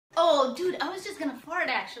Oh, dude, I was just gonna fart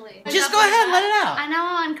actually. Just go ahead, let it out. I know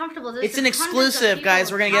I'm uncomfortable. It's an exclusive,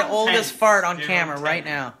 guys. We're gonna get Olga's fart on camera right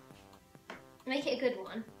now. Make it a good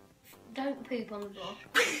one. Don't poop on the floor.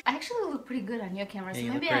 I actually look pretty good on your camera, so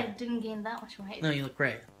maybe I didn't gain that much weight. No, you look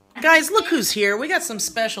great. Guys, look who's here. We got some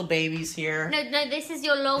special babies here. No, this is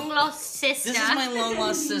your long-lost sister. This is my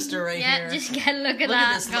long-lost sister right here. Yeah, just get a look at Look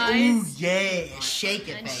that, at this. guys. Ooh, yeah. Shake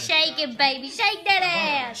it, baby. Shake it, baby. Shake that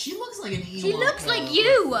ass. She looks like an emo. She looks like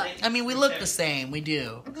you. I mean, we look the same. We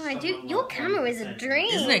do. Oh, I do. Your camera is a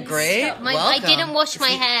dream. Isn't it great? I didn't wash my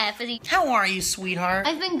hair for the... How are you, sweetheart?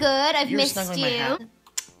 I've been good. I've missed snuggling my you. hat.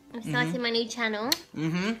 I'm starting my new channel.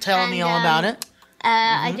 Tell me all about it.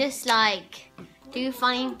 I just do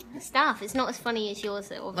funny stuff. It's not as funny as yours,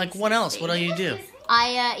 though. Like what else? What do you do?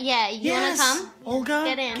 You wanna come? Olga,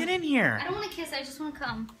 Get in here. I don't wanna kiss, I just wanna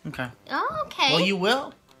come. Okay. Oh, okay. Well, you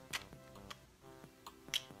will.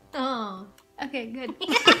 Oh, okay, good.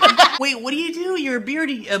 Wait, what do you do? You're a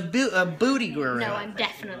booty guru. No, I'm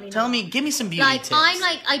definitely not. Tell me, give me some beauty tips.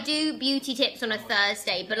 I do beauty tips on a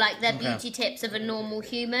Thursday, but they're beauty tips of a normal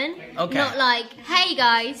human. Okay. Not like, hey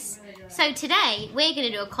guys, so today we're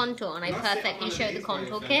gonna do a contour, and I perfectly show the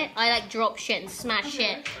contour kit. I drop shit and smash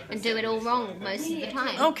shit and do it all wrong most of the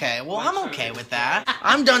time. Okay, well I'm okay with that.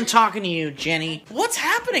 I'm done talking to you, Jenny. What's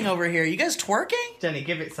happening over here? You guys twerking? Jenny,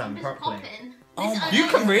 give it some properly. Popping. Oh You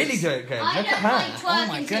can really do it good. Look at her. Oh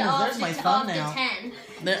my goodness, there's my thumbnail.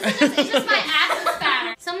 It's just my ass is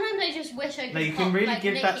fatter. Sometimes I just wish I could. No, you can really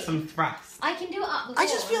give that some thrust. I can do it up the I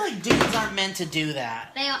just feel like dudes aren't meant to do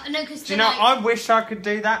that. They are because. Do you know? I wish I could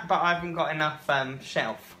do that, but I haven't got enough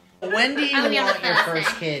shelf. When do you want your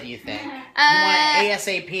first kid? You think? You want it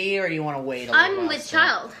ASAP or you want to wait a little? I'm with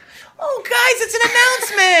child. Oh, guys, it's an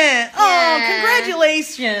announcement! Oh,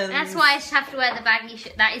 congratulations! That's why I just have to wear the baggy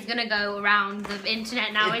shit. That is gonna go around the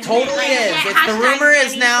internet now. It totally is. It's the rumor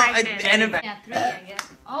is now. Yeah, 3, I guess.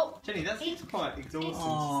 Oh, Jenny, that's quite exhausting.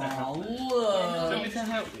 Oh, Do you look. want me to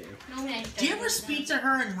help you? Do you ever speak to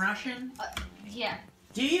her in Russian? Yeah.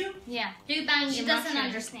 Do you? Yeah. Do bang. She doesn't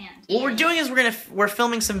understand. What we're doing is we're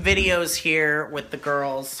filming some videos here with the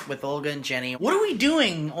girls, with Olga and Jenny. What are we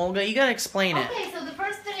doing, Olga? You gotta explain it. Okay, so the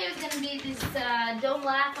first video is gonna be this don't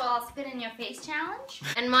laugh or I'll spit in your face challenge.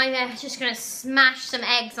 And my is just gonna smash some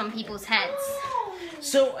eggs on people's heads.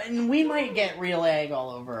 So, and we might get real egg all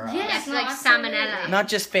over us. Yeah, it's like salmonella. Not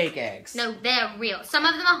just fake eggs. No, they're real. Some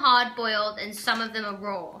of them are hard boiled and some of them are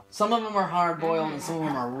raw. Some of them are hard boiled and some of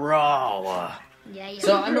them are raw. Yeah.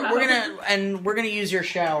 So we're gonna use your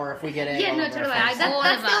shower if we get egg. Yeah, no, totally. That's the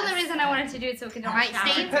us. only reason I wanted to do it, so we can all Right, shower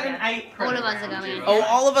Steve? together. All of us are going. Oh,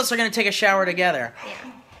 all of us are gonna take a shower together. Yeah.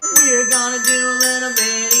 We're gonna do a little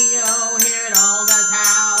video here at Olga's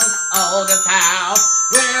house. Olga's house.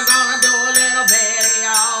 We're gonna do a little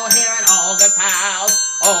video here at Olga's house.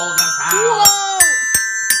 Olga's house. Whoa!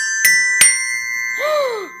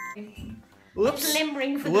 Whoops.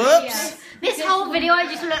 Limbering for the Whoops. video. This whole video, I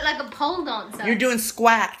just look like a pole dancer. You're doing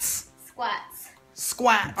squats. Squats.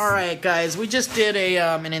 Squat. All right, guys, we just did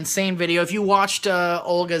an insane video. If you watched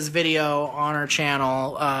Olga's video on our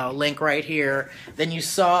channel, link right here, then you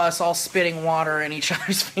saw us all spitting water in each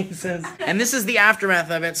other's faces. And this is the aftermath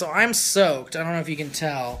of it, so I'm soaked. I don't know if you can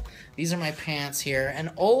tell. These are my pants here.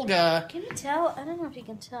 And Olga... Can you tell? I don't know if you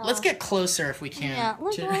can tell. Let's get closer if we can. Yeah,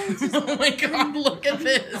 look. Oh my god, look at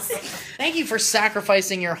this. Thank you for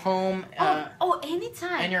sacrificing your home.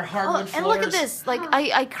 Anytime. And your hardwood floors. And look at this. Like,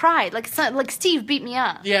 I cried. Like Steve beat me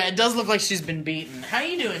up. Yeah, it does look like she's been beaten. How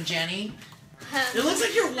you doing, Jenny? It looks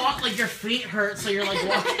like like your feet hurt, so you're like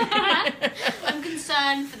walking. I'm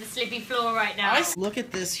concerned for the slippy floor right now. Look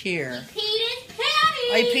at this here. Peed his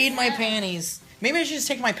panties! I peed my panties. Maybe I should just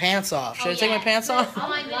take my pants off. Should I take my pants off? Oh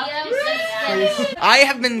my god. I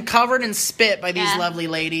have been covered in spit by these lovely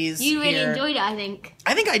ladies. You really here. enjoyed it, I think.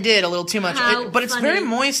 I think I did a little too much. But it's funny. very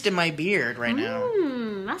moist in my beard right now.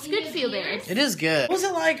 That's good for your beard. It is good. What was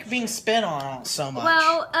it like being spit on so much?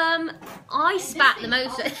 Well, I spat the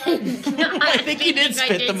most, I think. I think you did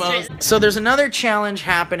spit the most. So there's another challenge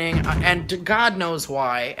happening, and God knows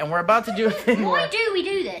why, and we're about to do a thing Why do we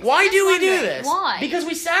do this? Why do we do this? Why? Because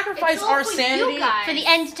we sacrifice our sanity for the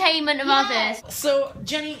entertainment of others. So,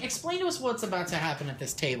 Jenny, explain to us what's about to happen at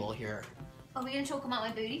this table here. Are we going to talk about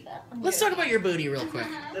my booty first? Let's talk about your booty real quick.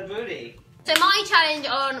 The booty. So my challenge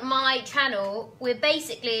on my channel,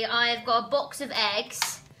 I've got a box of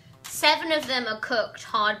eggs. 7 of them are cooked,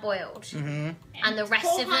 hard boiled. And the rest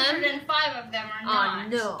of them 405 of them are not.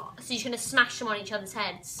 no. So you're going to smash them on each other's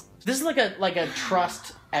heads. This is like a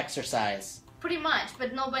trust exercise. Pretty much,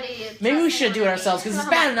 but nobody... Maybe we should do it ourselves, because it's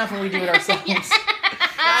bad enough when we do it ourselves.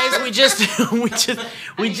 Guys,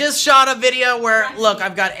 we just shot a video where, look,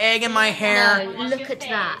 I've got egg in my hair. No, look at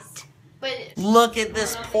that. But Look at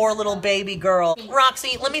this poor little baby girl.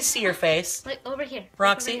 Roxy, let me see your face. Look over here.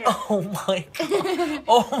 Roxy, Over here. oh my god.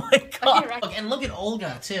 Oh my god. Roxy. Look, and look at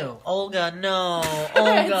Olga too. Olga, no.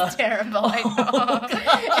 Olga. It's terrible. I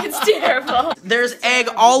know. It's terrible. There's egg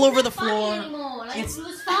all over the floor. Anymore. Like, It's- it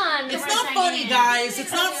was fun. It's not funny, guys.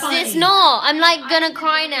 It's not funny. It's not. I'm like gonna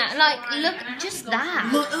cry now. Like, look, just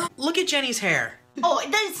that. Look at Jenny's hair. oh,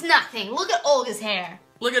 that's nothing. Look at Olga's hair.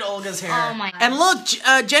 Look at Olga's hair. Oh my God. And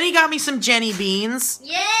look, Jenny got me some Jenny beans.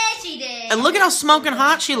 Yeah, she did. And look at how smoking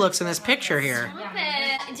hot she looks in this picture here.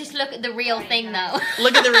 Just look at the real thing, though.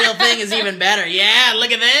 Look at the real thing is even better. Yeah,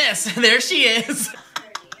 look at this. There she is.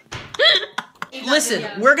 Listen,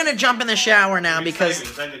 we're gonna jump in the shower now because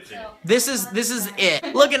this is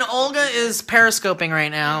it. Look, and Olga is periscoping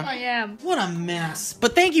right now. I am. What a mess.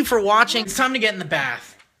 But thank you for watching. It's time to get in the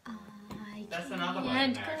bath. That's another one.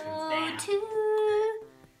 And Americans. go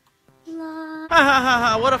Damn. Ha ha ha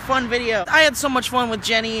ha, what a fun video. I had so much fun with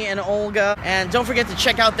Jenny and Olga. And don't forget to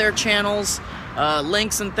check out their channels,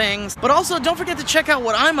 links and things. But also don't forget to check out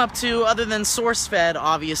what I'm up to other than SourceFed,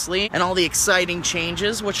 obviously, and all the exciting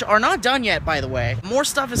changes, which are not done yet, by the way. More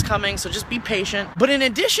stuff is coming, so just be patient. But in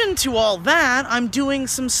addition to all that, I'm doing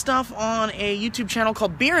some stuff on a YouTube channel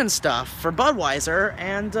called Beer and Stuff for Budweiser,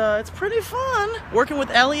 and it's pretty fun. Working with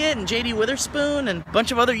Elliot and JD Witherspoon and a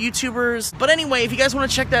bunch of other YouTubers. But anyway, if you guys want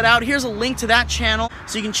to check that out, here's a link to that channel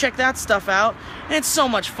so you can check that stuff out. And it's so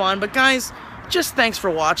much fun. But guys, just thanks for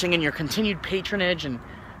watching and your continued patronage, and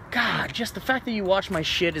God, just the fact that you watch my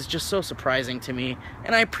shit is just so surprising to me,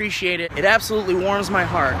 and I appreciate it. It absolutely warms my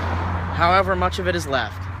heart, however much of it is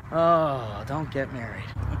left. Oh, don't get married.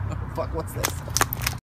 Fuck, what's this?